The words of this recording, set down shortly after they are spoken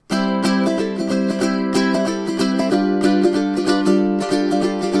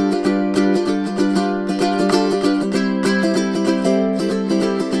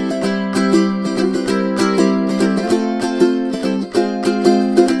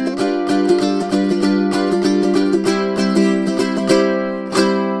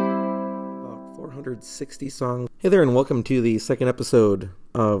60 songs. Hey there, and welcome to the second episode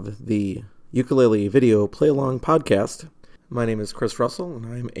of the Ukulele Video Play-Along Podcast. My name is Chris Russell, and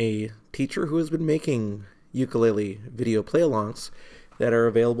I'm a teacher who has been making ukulele video play-alongs that are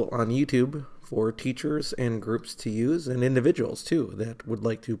available on YouTube for teachers and groups to use, and individuals too that would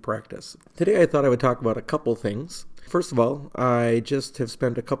like to practice. Today I thought I would talk about a couple things. First of all, I just have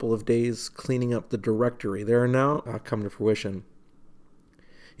spent a couple of days cleaning up the directory. They are now come to fruition.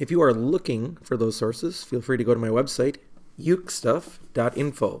 If you are looking for those sources, feel free to go to my website,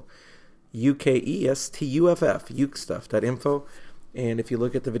 ukestuff.info. UKESTUFF, ukestuff.info. And if you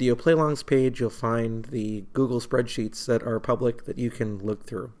look at the video playlongs page, you'll find the Google spreadsheets that are public that you can look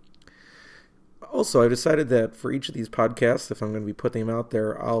through. Also, I've decided that for each of these podcasts, if I'm going to be putting them out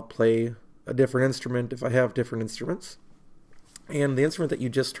there, I'll play a different instrument if I have different instruments. And the instrument that you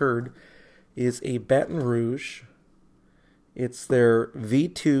just heard is a Baton Rouge. It's their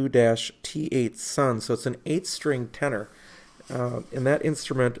V2-T8 Sun, so it's an 8-string tenor. And that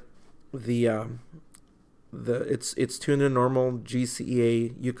instrument, it's tuned in normal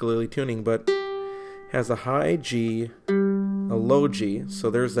GCEA ukulele tuning, but has a high G, a low G, so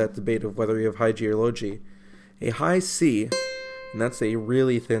there's that debate of whether you have high G or low G, a high C, and that's a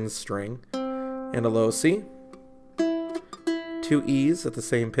really thin string, and a low C, 2 E's at the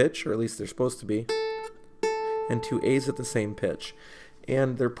same pitch, or at least they're supposed to be, and 2 A's at the same pitch.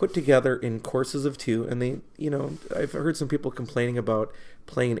 And they're put together in courses of 2, and they, I've heard some people complaining about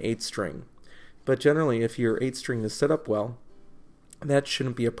playing an 8-string. But generally, if your 8-string is set up well, that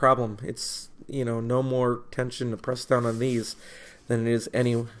shouldn't be a problem. It's, no more tension to press down on these than it is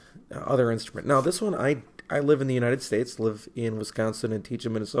any other instrument. Now, this one, I live in the United States, live in Wisconsin, and teach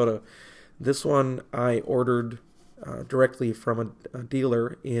in Minnesota. This one I ordered directly from a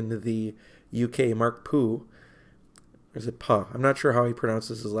dealer in the UK, Mark Poo. Or is it Pa? I'm not sure how he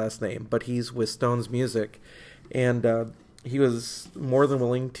pronounces his last name, but he's with Stones Music, and he was more than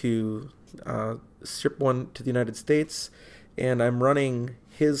willing to ship one to the United States, and I'm running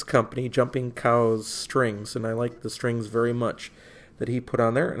his company, Jumping Cows Strings, and I like the strings very much that he put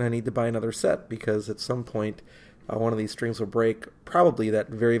on there, and I need to buy another set because at some point one of these strings will break, probably that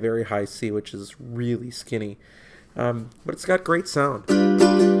very, very high C, which is really skinny, but it's got great sound.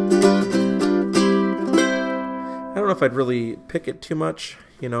 I don't know if I'd really pick it too much,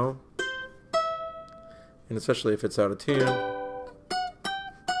 and especially if it's out of tune.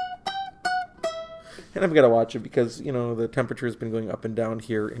 And I've got to watch it because, the temperature has been going up and down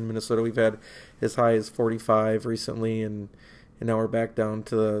here in Minnesota. We've had as high as 45 recently, and now we're back down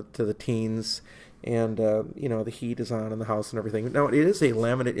to the teens. And, the heat is on in the house and everything. Now, it is a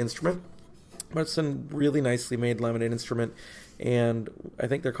laminate instrument, but it's a really nicely made laminate instrument. And I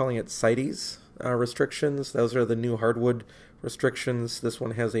think they're calling it CITES restrictions. Those are the new hardwood restrictions. This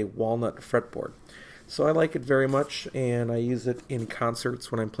one has a walnut fretboard. So I like it very much, and I use it in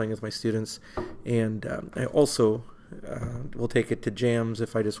concerts when I'm playing with my students. And I also will take it to jams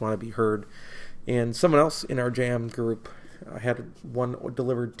if I just want to be heard. And someone else in our jam group had one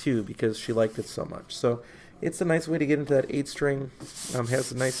delivered too because she liked it so much. So it's a nice way to get into that 8-string.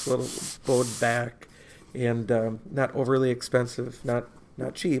 Has a nice little bowed back, and not overly expensive, not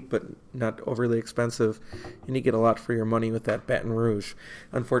cheap, but not overly expensive, and you get a lot for your money with that Baton Rouge.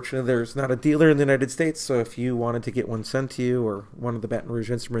 Unfortunately, there's not a dealer in the United States, so if you wanted to get one sent to you, or one of the Baton Rouge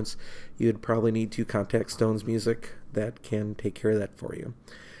instruments, you'd probably need to contact Stones Music that can take care of that for you.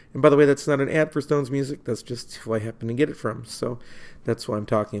 And by the way, that's not an ad for Stones Music, that's just who I happen to get it from, so that's why I'm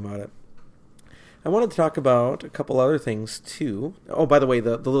talking about it. I wanted to talk about a couple other things, too. Oh, by the way,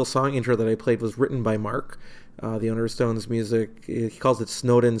 the little song intro that I played was written by Mark, the owner of Stones Music. He calls it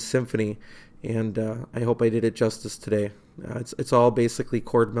Snowden Symphony, and I hope I did it justice today. It's all basically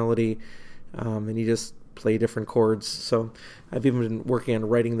chord melody, and you just play different chords. So I've even been working on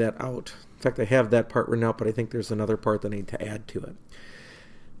writing that out. In fact, I have that part written out, but I think there's another part that I need to add to it.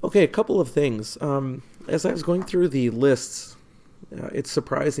 Okay, a couple of things. As I was going through the lists, it's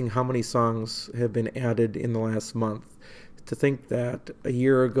surprising how many songs have been added in the last month. To think that a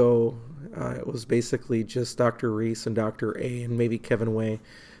year ago it was basically just Dr. Reese and Dr. A and maybe Kevin Way,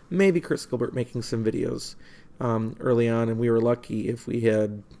 maybe Chris Gilbert making some videos early on, and we were lucky if we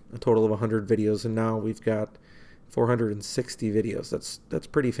had a total of 100 videos, and now we've got 460 videos. That's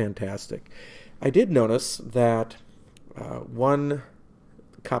pretty fantastic. I did notice that one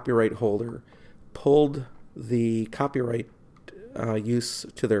copyright holder pulled the copyright use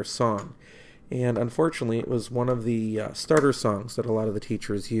to their song, and unfortunately it was one of the starter songs that a lot of the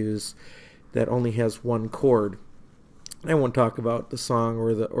teachers use that only has one chord. I won't talk about the song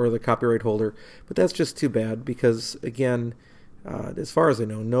or the copyright holder, but that's just too bad because, again, As far as I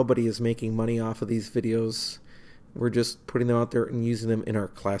know, nobody is making money off of these videos. We're just putting them out there and using them in our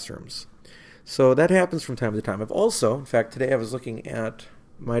classrooms. So that happens from time to time. I've also, in fact, today I was looking at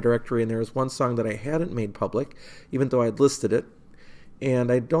my directory and there was one song that I hadn't made public, even though I'd listed it.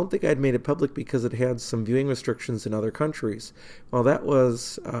 And I don't think I'd made it public because it had some viewing restrictions in other countries. Well, that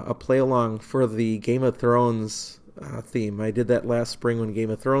was a play-along for the Game of Thrones theme. I did that last spring when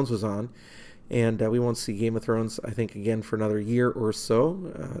Game of Thrones was on. And we won't see Game of Thrones, I think, again for another year or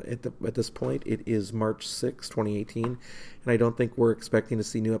so. At this point, it is March 6, 2018. And I don't think we're expecting to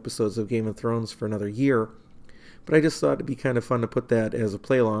see new episodes of Game of Thrones for another year. But I just thought it'd be kind of fun to put that as a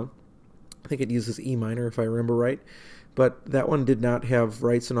play-along. I think it uses E minor, if I remember right. But that one did not have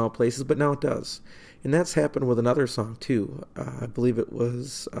rights in all places, but now it does. And that's happened with another song, too. I believe it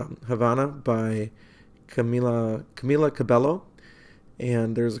was Havana by Camila Cabello.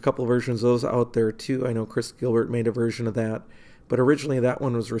 And there's a couple of versions of those out there, too. I know Chris Gilbert made a version of that. But originally that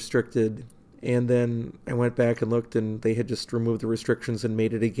one was restricted. And then I went back and looked, and they had just removed the restrictions and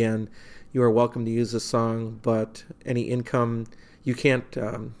made it again. You are welcome to use this song, but any income... You can't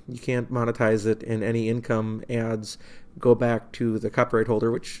monetize it, and any income ads go back to the copyright holder,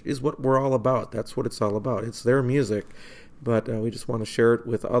 which is what we're all about. That's what it's all about. It's their music, but we just want to share it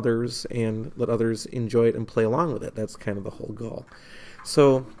with others and let others enjoy it and play along with it. That's kind of the whole goal.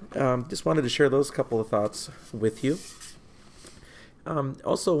 So just wanted to share those couple of thoughts with you.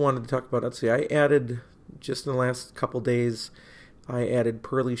 Also wanted to talk about, let's see, I added, just in the last couple days, I added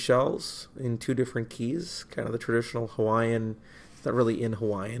Pearly Shells in 2 different keys, kind of the traditional Hawaiian. It's not really in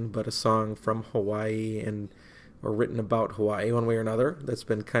Hawaiian, but a song from Hawaii or written about Hawaii one way or another that's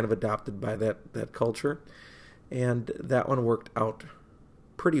been kind of adopted by that culture. And that one worked out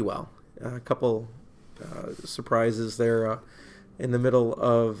pretty well. A couple surprises there in the middle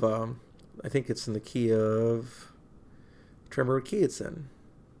of, I think it's in the key of, I'm trying to remember what key it's in.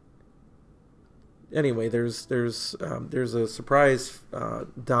 Anyway, there's a surprise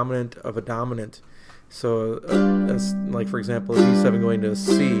dominant of a dominant. So, like for example, a G7 going to a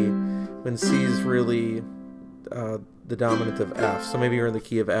C, when C is really the dominant of F. So maybe you're in the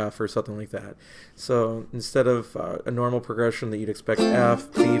key of F or something like that. So instead of a normal progression that you'd expect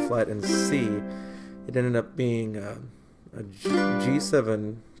F, B flat, and C, it ended up being a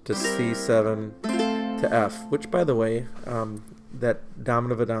G7 to C7 to F, which, by the way, that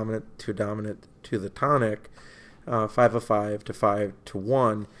dominant of a dominant to the tonic, 5 of 5 to 5 to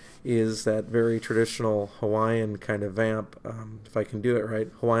 1, is that very traditional Hawaiian kind of vamp, if I can do it right,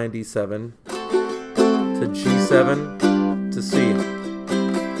 Hawaiian D7 to G7 to C.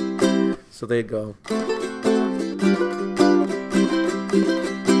 So they'd go.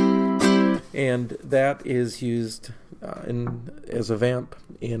 And that is used as a vamp,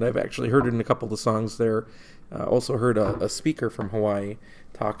 and I've actually heard it in a couple of the songs there. Also heard a speaker from Hawaii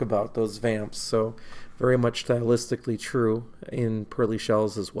talk about those vamps, so very much stylistically true in Pearly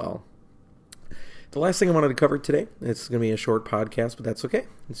Shells as well. The last thing I wanted to cover today, it's going to be a short podcast, but that's okay.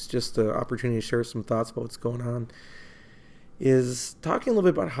 It's just an opportunity to share some thoughts about what's going on, is talking a little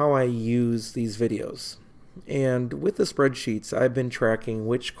bit about how I use these videos. And with the spreadsheets, I've been tracking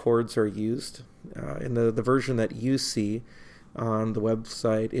which chords are used. In the version that you see on the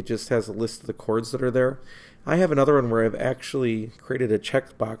website, it just has a list of the chords that are there. I have another one where I've actually created a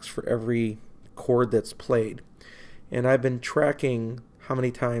checkbox for every chord that's played. And I've been tracking how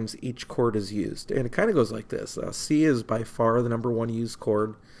many times each chord is used. And it kind of goes like this. C is by far the number 1 used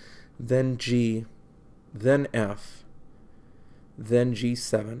chord, then G, then F, then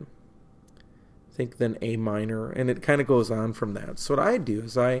G7, I think then A minor, and it kind of goes on from that. So what I do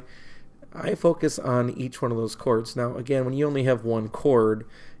is I focus on each one of those chords. Now, again, when you only have one chord,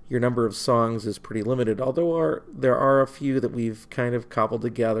 your number of songs is pretty limited, although there are a few that we've kind of cobbled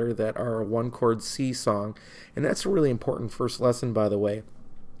together that are a 1-chord C song. And that's a really important first lesson, by the way,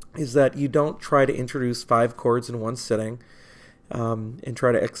 is that you don't try to introduce 5 chords in one sitting and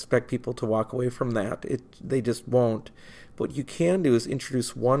try to expect people to walk away from that. They just won't. What you can do is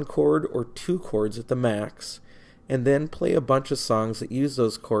introduce 1 chord or 2 chords at the max, and then play a bunch of songs that use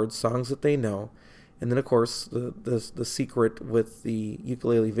those chords, songs that they know. And then, of course, the secret with the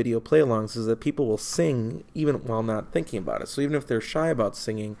ukulele video play-alongs is that people will sing even while not thinking about it. So even if they're shy about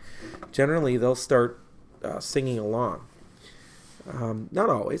singing, generally they'll start singing along. Not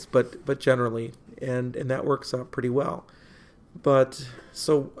always, but generally, and that works out pretty well. But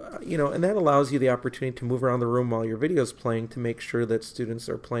so and that allows you the opportunity to move around the room while your video is playing to make sure that students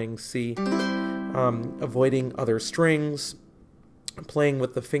are playing C, avoiding other strings, playing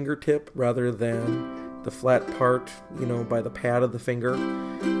with the fingertip rather than the flat part, by the pad of the finger.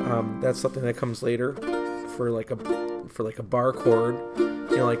 That's something that comes later for like for like a bar chord,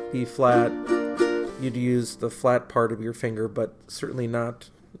 like B flat, you'd use the flat part of your finger, but certainly not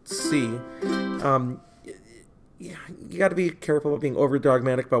C. You got to be careful about being over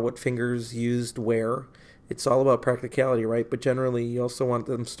dogmatic about what fingers used where. It's all about practicality, right? But generally, you also want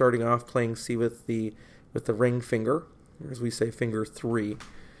them starting off playing C with the ring finger, or as we say, finger 3.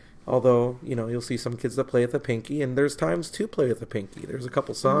 Although, you'll see some kids that play with the pinky, and there's times to play with the pinky. There's a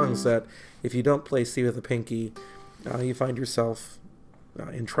couple songs that if you don't play C with the pinky, you find yourself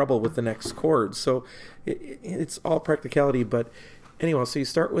in trouble with the next chord. So it's all practicality, but anyway, so you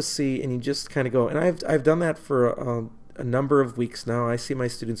start with C and you just kind of go. And I've done that for a number of weeks now. I see my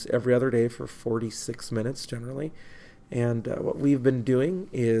students every other day for 46 minutes generally. And what we've been doing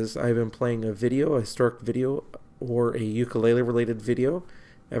is I've been playing a historic video, or a ukulele-related video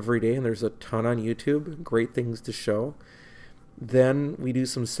every day, and there's a ton on YouTube, great things to show. Then we do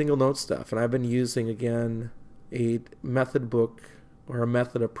some single note stuff, and I've been using, again, a method book or a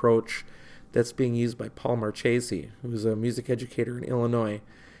method approach that's being used by Paul Marchese, who's a music educator in Illinois.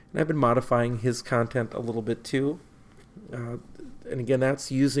 And I've been modifying his content a little bit too. And again,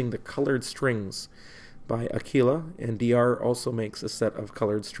 that's using the colored strings by Aquila, and DR also makes a set of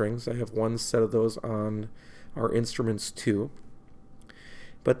colored strings. I have one set of those on our instruments too.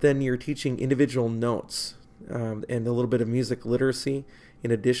 But then you're teaching individual notes and a little bit of music literacy in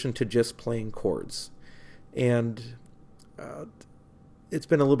addition to just playing chords. And it's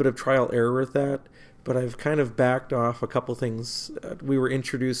been a little bit of trial error with that, but I've kind of backed off a couple things. We were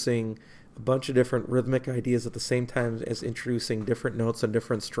introducing a bunch of different rhythmic ideas at the same time as introducing different notes on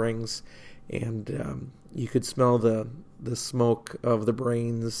different strings, and you could smell the smoke of the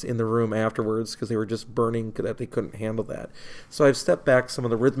brains in the room afterwards because they were just burning, that they couldn't handle that. So I've stepped back some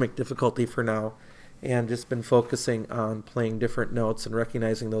of the rhythmic difficulty for now and just been focusing on playing different notes and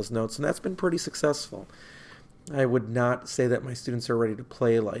recognizing those notes, and that's been pretty successful. I would not say that my students are ready to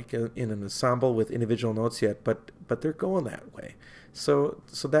play like in an ensemble with individual notes yet, but they're going that way. So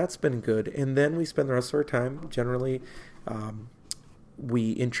that's been good. And then we spend the rest of our time generally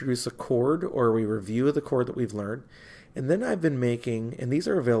we introduce a chord, or we review the chord that we've learned. And then I've been making, and these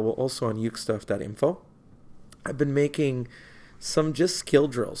are available also on ukestuff.info, I've been making some just skill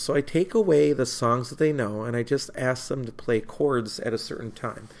drills. So I take away the songs that they know, and I just ask them to play chords at a certain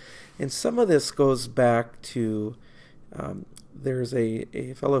time. And some of this goes back to, there's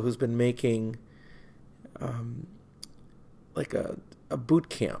a fellow who's been making like a boot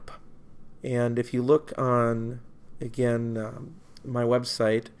camp. And if you look on, again, my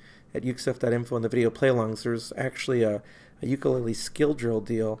website at ukestuff.info in the video play-alongs, there's actually a ukulele skill drill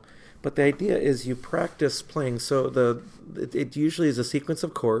deal. But the idea is you practice playing. So it usually is a sequence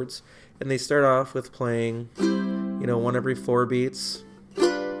of chords, and they start off with playing, one every 4 beats.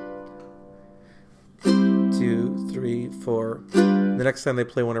 2, 3, 4. The next time they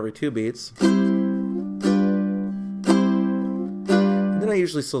play one every 2 beats. And then I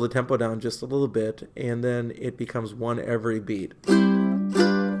usually slow the tempo down just a little bit, and then it becomes 1 every beat.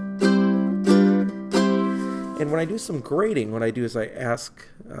 And when I do some grading, what I do is I ask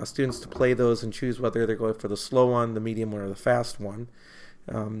students to play those and choose whether they're going for the slow one, the medium one, or the fast one.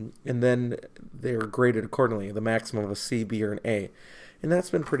 And then they're graded accordingly, the maximum of a C, B, or an A. And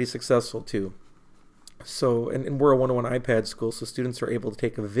that's been pretty successful too. So, and we're a 101 iPad school, so students are able to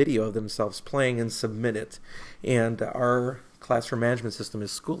take a video of themselves playing and submit it. And our classroom management system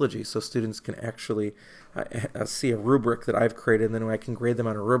is Schoology, so students can actually see a rubric that I've created, and then I can grade them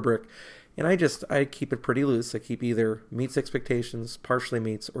on a rubric. And I keep it pretty loose. I keep either meets expectations, partially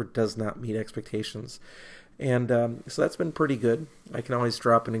meets, or does not meet expectations. And so that's been pretty good. I can always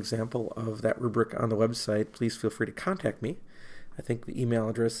drop an example of that rubric on the website. Please feel free to contact me. I think the email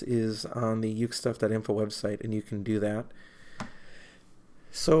address is on the ukestuff.info website, and you can do that.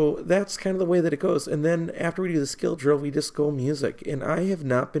 So that's kind of the way that it goes. And then after we do the skill drill, we just go music. And I have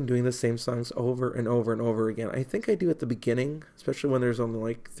not been doing the same songs over and over and over again. I think I do at the beginning, especially when there's only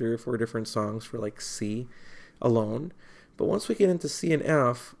like 3 or 4 different songs for like C alone. But once we get into C and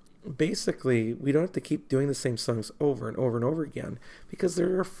F, basically we don't have to keep doing the same songs over and over and over again, because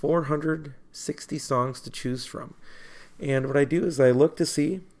there are 460 songs to choose from. And what I do is I look to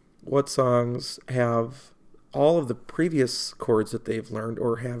see what songs have all of the previous chords that they've learned,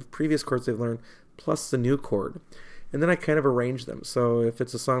 or have previous chords they've learned plus the new chord. And then I kind of arrange them. So if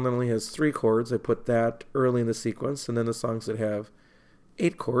it's a song that only has 3 chords, I put that early in the sequence, and then the songs that have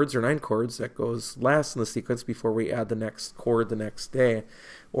 8 chords or 9 chords, that goes last in the sequence before we add the next chord the next day,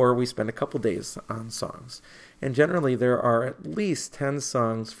 or we spend a couple days on songs. And generally there are at least 10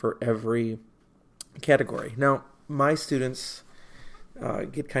 songs for every category. Now, my students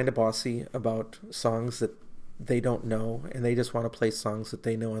get kind of bossy about songs that they don't know, and they just want to play songs that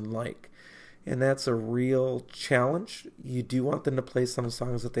they know and like. And that's a real challenge. You do want them to play some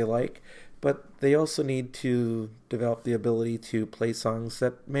songs that they like, but they also need to develop the ability to play songs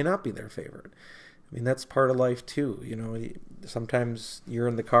that may not be their favorite. I mean, that's part of life too. You know, sometimes you're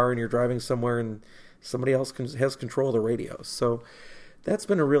in the car and you're driving somewhere and somebody else has control of the radio. So that's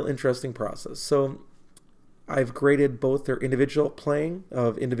been a real interesting process. So I've graded both their individual playing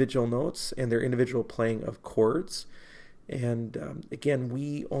of individual notes and their individual playing of chords. And again,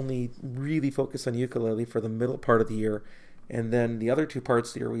 we only really focus on ukulele for the middle part of the year. And then the other 2 parts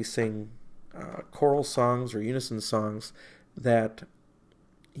of the year, we sing choral songs or unison songs that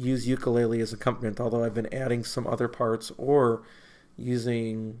use ukulele as accompaniment, although I've been adding some other parts or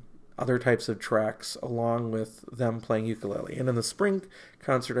using other types of tracks along with them playing ukulele. And in the spring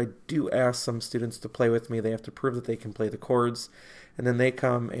concert, I do ask some students to play with me. They have to prove that they can play the chords, and then they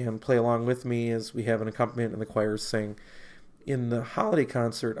come and play along with me as we have an accompaniment and the choirs sing. In the holiday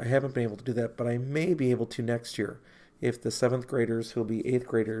concert, I haven't been able to do that, but I may be able to next year if the 7th graders, who will be 8th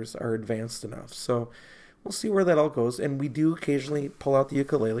graders, are advanced enough. So we'll see where that all goes. And we do occasionally pull out the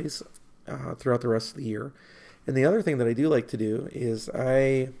ukuleles throughout the rest of the year. And the other thing that I do like to do is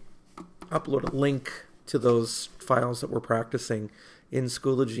I upload a link to those files that we're practicing in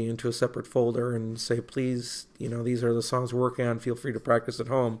Schoology into a separate folder and say, please, these are the songs we're working on. Feel free to practice at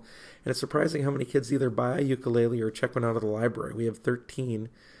home. And it's surprising how many kids either buy a ukulele or check one out of the library. We have 13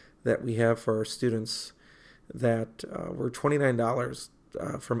 that we have for our students that were $29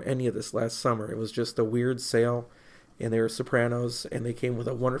 from any of this last summer. It was just a weird sale, and they were sopranos, and they came with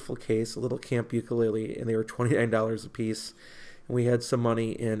a wonderful case, a little camp ukulele, and they were $29 a piece. And we had some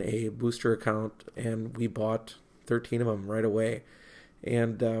money in a booster account, and we bought 13 of them right away.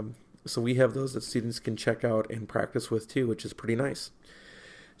 And so we have those that students can check out and practice with too, which is pretty nice.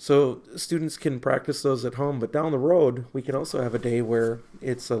 So students can practice those at home, but down the road, we can also have a day where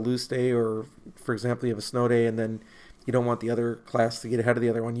it's a loose day, or, for example, you have a snow day and then you don't want the other class to get ahead of the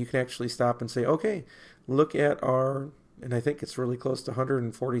other one. You can actually stop and say, okay, look at our, and I think it's really close to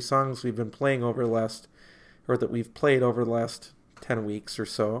 140 songs we've been playing over the last, or that we've played over the last 10 weeks or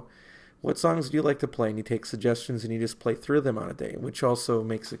so. What songs do you like to play? And you take suggestions and you just play through them on a day, which also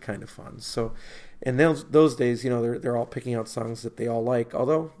makes it kind of fun. So, and those days, they're all picking out songs that they all like,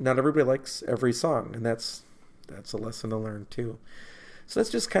 although not everybody likes every song, and that's a lesson to learn too. So that's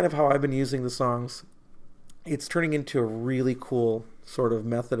just kind of how I've been using the songs. It's turning into a really cool sort of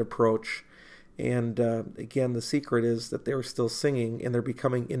method approach. And again, the secret is that they're still singing and they're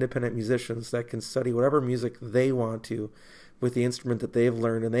becoming independent musicians that can study whatever music they want to with the instrument that they've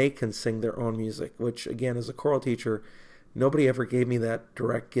learned, and they can sing their own music, which, again, as a choral teacher, nobody ever gave me that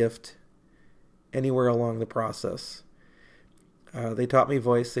direct gift anywhere along the process. They taught me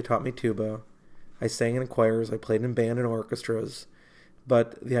voice, they taught me tuba, I sang in choirs, I played in band and orchestras,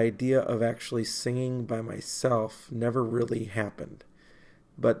 but the idea of actually singing by myself never really happened.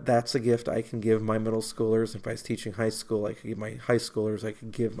 But that's a gift I can give my middle schoolers. If I was teaching high school, I could give my high schoolers, I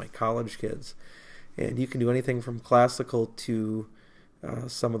could give my college kids. And you can do anything from classical to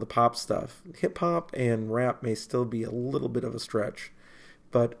some of the pop stuff. Hip-hop and rap may still be a little bit of a stretch,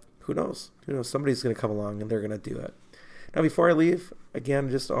 but who knows? Somebody's going to come along and they're going to do it. Now, before I leave, again,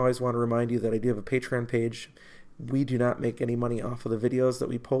 just always want to remind you that I do have a Patreon page. We do not make any money off of the videos that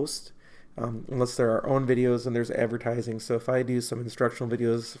we post, unless they're our own videos and there's advertising. So if I do some instructional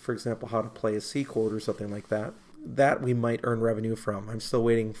videos, for example, how to play a C chord or something like that, that we might earn revenue from. I'm still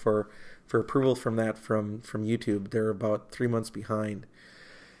waiting for approval from that from YouTube. They're about 3 months behind.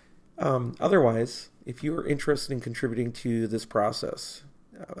 Otherwise, if you are interested in contributing to this process,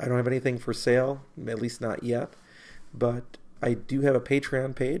 I don't have anything for sale, at least not yet, but I do have a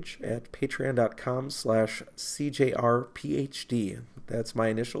Patreon page at patreon.com/CJRPhD. That's my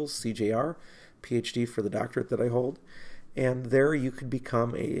initials, CJR, PhD for the doctorate that I hold. And there you could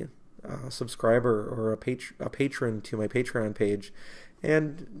become a subscriber or a patron to my Patreon page.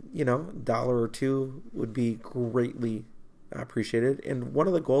 And, $1 or $2 would be greatly appreciated. And one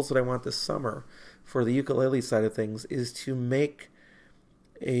of the goals that I want this summer for the ukulele side of things is to make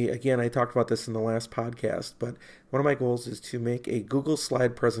again, I talked about this in the last podcast, but one of my goals is to make a Google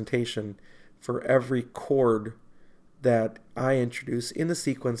slide presentation for every chord that I introduce in the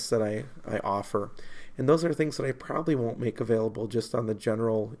sequence that I offer. And those are things that I probably won't make available just on the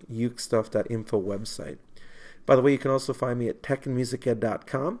general ukestuff.info website. By the way, you can also find me at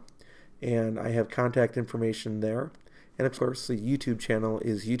techandmusiced.com, and I have contact information there. And of course, the YouTube channel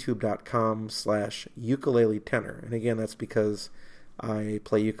is youtube.com/ukulele tenor. And again, that's because I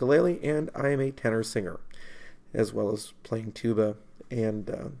play ukulele and I am a tenor singer, as well as playing tuba.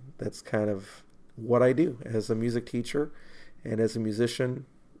 And that's kind of what I do as a music teacher and as a musician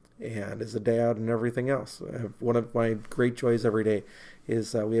and as a dad and everything else. One of my great joys every day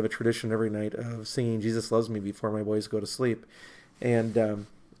is we have a tradition every night of singing Jesus Loves Me before my boys go to sleep. And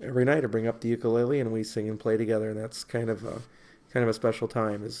every night I bring up the ukulele and we sing and play together, and that's kind of a special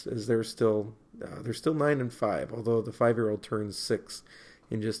time. As they're still 9 and 5, although the 5-year-old turns 6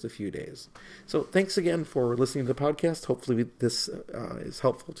 in just a few days. So thanks again for listening to the podcast. Hopefully this is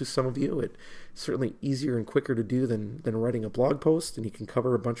helpful to some of you. It's certainly easier and quicker to do than writing a blog post, and you can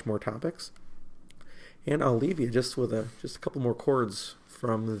cover a bunch more topics. And I'll leave you just with a couple more chords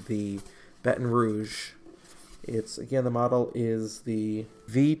from the Baton Rouge. It's, again, the model is the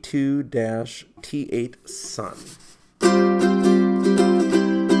V2-T8 Sun.